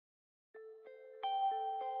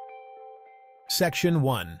Section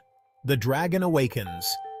 1. The Dragon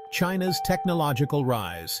Awakens, China's Technological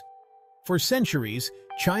Rise. For centuries,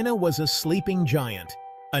 China was a sleeping giant,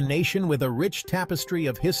 a nation with a rich tapestry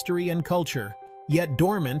of history and culture, yet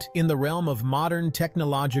dormant in the realm of modern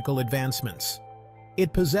technological advancements.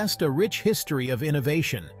 It possessed a rich history of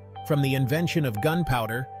innovation, from the invention of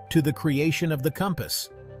gunpowder to the creation of the compass.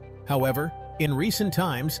 However, in recent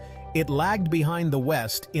times, it lagged behind the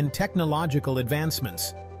West in technological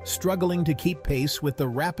advancements, struggling to keep pace with the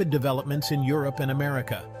rapid developments in Europe and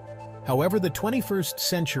America. However, the 21st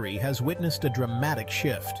century has witnessed a dramatic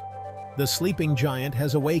shift. The sleeping giant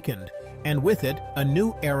has awakened, and with it, a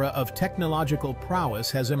new era of technological prowess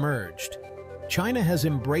has emerged. China has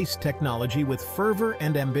embraced technology with fervor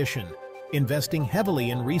and ambition, investing heavily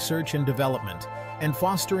in research and development, and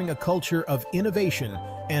fostering a culture of innovation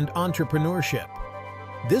and entrepreneurship.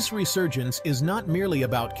 This resurgence is not merely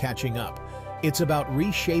about catching up. It's about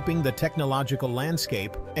reshaping the technological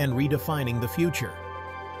landscape and redefining the future.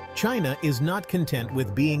 China is not content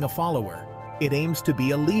with being a follower. It aims to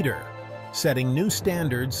be a leader, setting new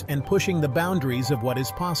standards and pushing the boundaries of what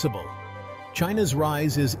is possible. China's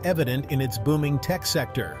rise is evident in its booming tech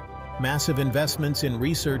sector, massive investments in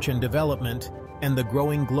research and development, and the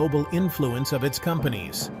growing global influence of its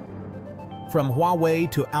companies. From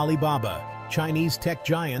Huawei to Alibaba, Chinese tech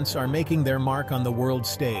giants are making their mark on the world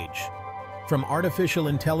stage. From artificial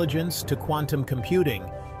intelligence to quantum computing,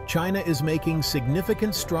 China is making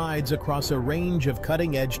significant strides across a range of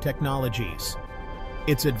cutting-edge technologies.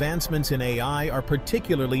 Its advancements in AI are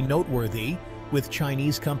particularly noteworthy, with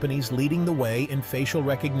Chinese companies leading the way in facial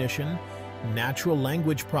recognition, natural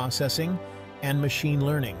language processing, and machine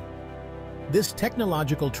learning. This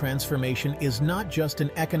technological transformation is not just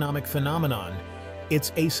an economic phenomenon,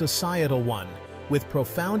 it's a societal one, with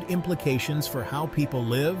profound implications for how people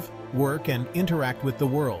live, work, and interact with the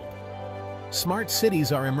world. Smart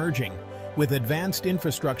cities are emerging, with advanced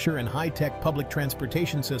infrastructure and high-tech public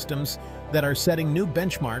transportation systems that are setting new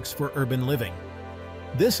benchmarks for urban living.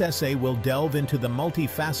 This essay will delve into the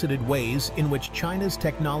multifaceted ways in which China's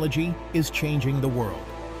technology is changing the world.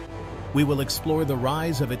 We will explore the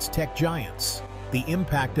rise of its tech giants, the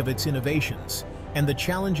impact of its innovations, and the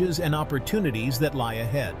challenges and opportunities that lie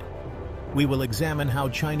ahead. We will examine how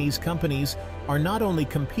Chinese companies are not only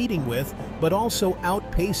competing with, but also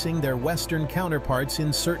outpacing their Western counterparts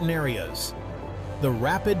in certain areas. The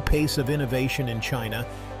rapid pace of innovation in China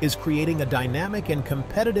is creating a dynamic and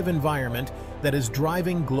competitive environment that is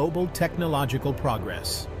driving global technological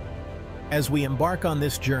progress. As we embark on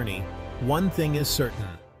this journey, one thing is certain.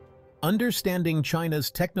 Understanding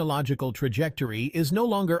China's technological trajectory is no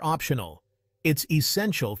longer optional. It's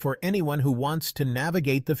essential for anyone who wants to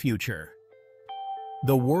navigate the future.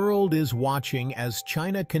 The world is watching as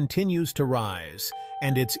China continues to rise,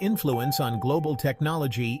 and its influence on global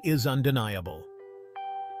technology is undeniable.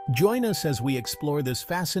 Join us as we explore this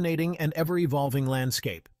fascinating and ever-evolving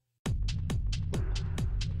landscape.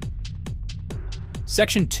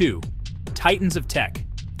 Section 2. Titans of Tech: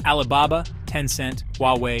 Alibaba, Tencent,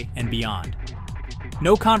 Huawei, and beyond.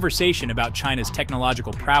 No conversation about China's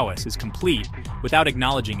technological prowess is complete without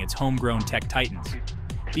acknowledging its homegrown tech titans.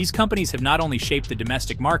 These companies have not only shaped the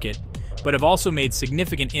domestic market, but have also made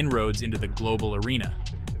significant inroads into the global arena,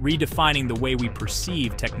 redefining the way we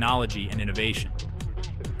perceive technology and innovation.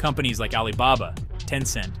 Companies like Alibaba,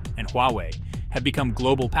 Tencent, and Huawei have become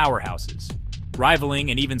global powerhouses,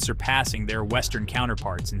 rivaling and even surpassing their Western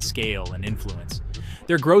counterparts in scale and influence.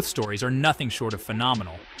 Their growth stories are nothing short of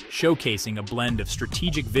phenomenal, showcasing a blend of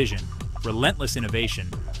strategic vision, relentless innovation,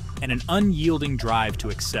 and an unyielding drive to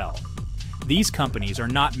excel. These companies are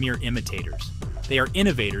not mere imitators. They are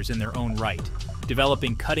innovators in their own right,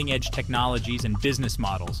 developing cutting-edge technologies and business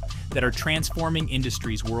models that are transforming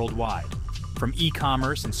industries worldwide. From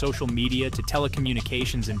e-commerce and social media to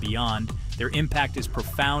telecommunications and beyond, their impact is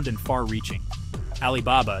profound and far-reaching.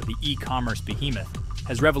 Alibaba, the e-commerce behemoth,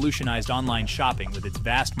 has revolutionized online shopping with its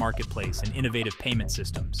vast marketplace and innovative payment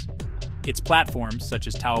systems. Its platforms, such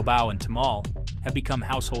as Taobao and Tmall, have become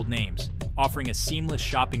household names, offering a seamless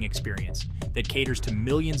shopping experience that caters to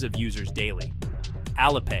millions of users daily.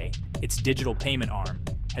 Alipay, its digital payment arm,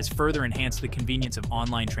 has further enhanced the convenience of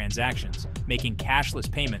online transactions, making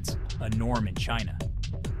cashless payments a norm in China.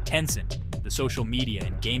 Tencent, the social media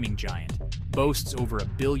and gaming giant, boasts over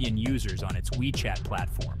 1 billion users on its WeChat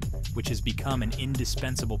platform, which has become an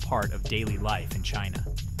indispensable part of daily life in China.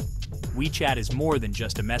 WeChat is more than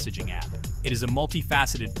just a messaging app. It is a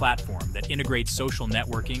multifaceted platform that integrates social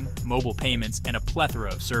networking, mobile payments, and a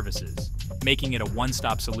plethora of services, making it a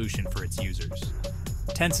one-stop solution for its users.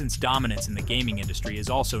 Tencent's dominance in the gaming industry is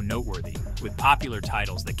also noteworthy, with popular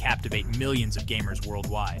titles that captivate millions of gamers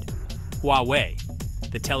worldwide. Huawei,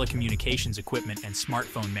 the telecommunications equipment and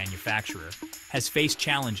smartphone manufacturer, has faced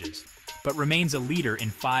challenges, but remains a leader in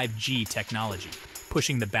 5G technology,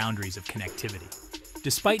 pushing the boundaries of connectivity.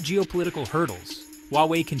 Despite geopolitical hurdles,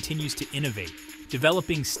 Huawei continues to innovate,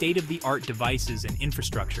 developing state-of-the-art devices and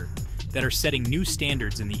infrastructure that are setting new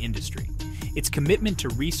standards in the industry. Its commitment to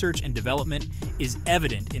research and development is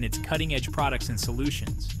evident in its cutting-edge products and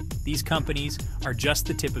solutions. These companies are just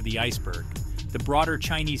the tip of the iceberg. The broader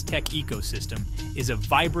Chinese tech ecosystem is a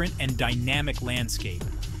vibrant and dynamic landscape,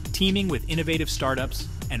 teeming with innovative startups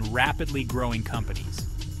and rapidly growing companies.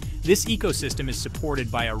 This ecosystem is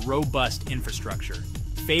supported by a robust infrastructure,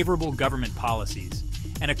 favorable government policies,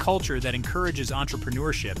 and a culture that encourages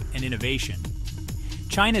entrepreneurship and innovation.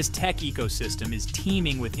 China's tech ecosystem is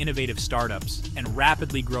teeming with innovative startups and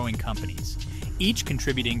rapidly growing companies, each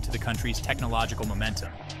contributing to the country's technological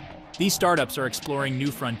momentum. These startups are exploring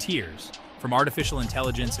new frontiers, from artificial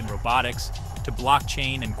intelligence and robotics to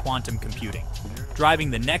blockchain and quantum computing,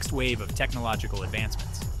 driving the next wave of technological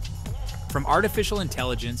advancements. From artificial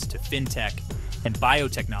intelligence to fintech and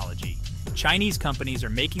biotechnology, Chinese companies are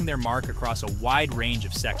making their mark across a wide range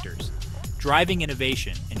of sectors, driving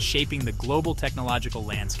innovation and shaping the global technological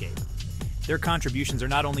landscape. Their contributions are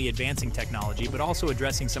not only advancing technology, but also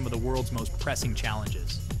addressing some of the world's most pressing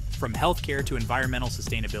challenges, from healthcare to environmental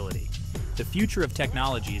sustainability. The future of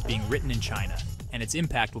technology is being written in China, and its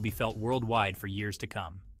impact will be felt worldwide for years to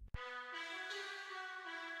come.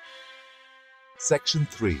 Section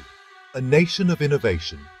 3. A nation of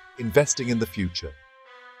innovation, investing in the future.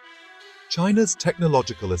 China's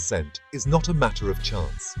technological ascent is not a matter of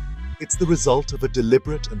chance. It's the result of a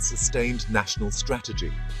deliberate and sustained national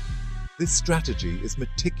strategy. This strategy is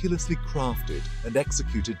meticulously crafted and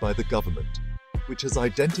executed by the government, which has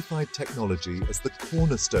identified technology as the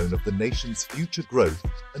cornerstone of the nation's future growth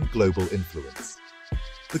and global influence.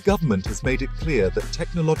 The government has made it clear that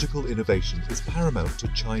technological innovation is paramount to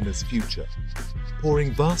China's future,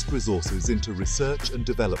 pouring vast resources into research and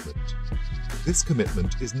development. This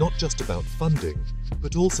commitment is not just about funding,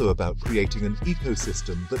 but also about creating an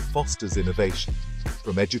ecosystem that fosters innovation,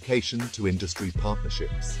 from education to industry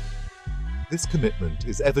partnerships. This commitment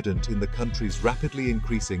is evident in the country's rapidly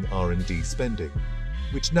increasing R&D spending,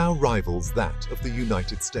 which now rivals that of the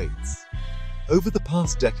United States. Over the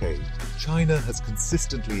past decade, China has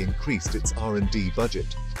consistently increased its R&D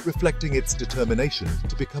budget, reflecting its determination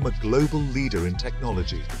to become a global leader in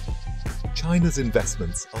technology. China's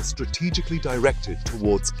investments are strategically directed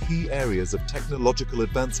towards key areas of technological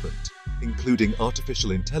advancement, including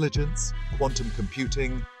artificial intelligence, quantum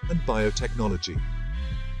computing, and biotechnology.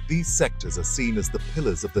 These sectors are seen as the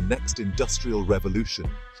pillars of the next industrial revolution,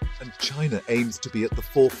 and China aims to be at the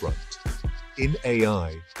forefront. In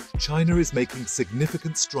AI, China is making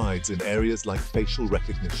significant strides in areas like facial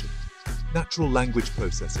recognition, natural language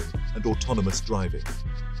processing, and autonomous driving.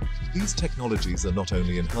 These technologies are not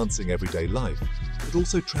only enhancing everyday life, but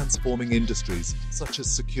also transforming industries such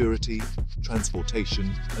as security,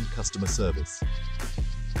 transportation, and customer service.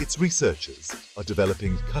 Its researchers are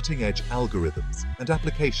developing cutting-edge algorithms and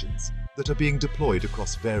applications that are being deployed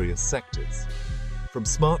across various sectors. From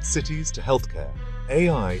smart cities to healthcare,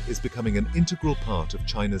 AI is becoming an integral part of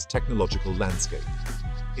China's technological landscape.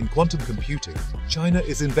 In quantum computing, China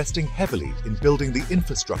is investing heavily in building the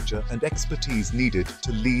infrastructure and expertise needed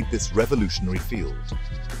to lead this revolutionary field.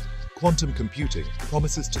 Quantum computing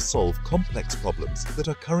promises to solve complex problems that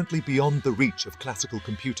are currently beyond the reach of classical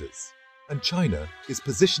computers, and China is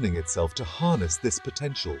positioning itself to harness this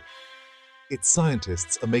potential. Its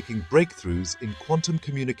scientists are making breakthroughs in quantum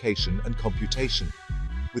communication and computation,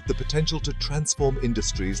 with the potential to transform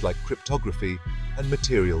industries like cryptography and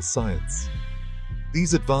materials science.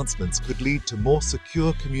 These advancements could lead to more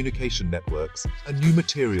secure communication networks and new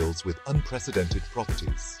materials with unprecedented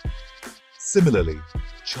properties. Similarly,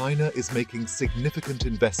 China is making significant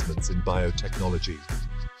investments in biotechnology,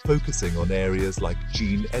 focusing on areas like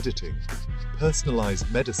gene editing, personalized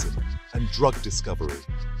medicine, and drug discovery.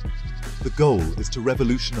 The goal is to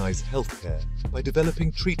revolutionize healthcare by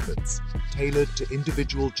developing treatments tailored to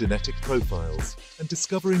individual genetic profiles and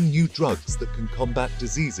discovering new drugs that can combat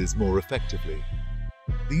diseases more effectively.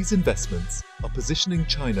 These investments are positioning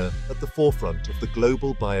China at the forefront of the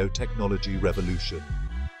global biotechnology revolution.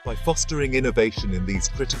 By fostering innovation in these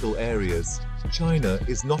critical areas, China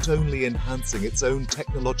is not only enhancing its own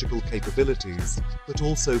technological capabilities, but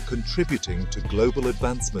also contributing to global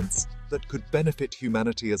advancements that could benefit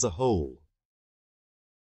humanity as a whole.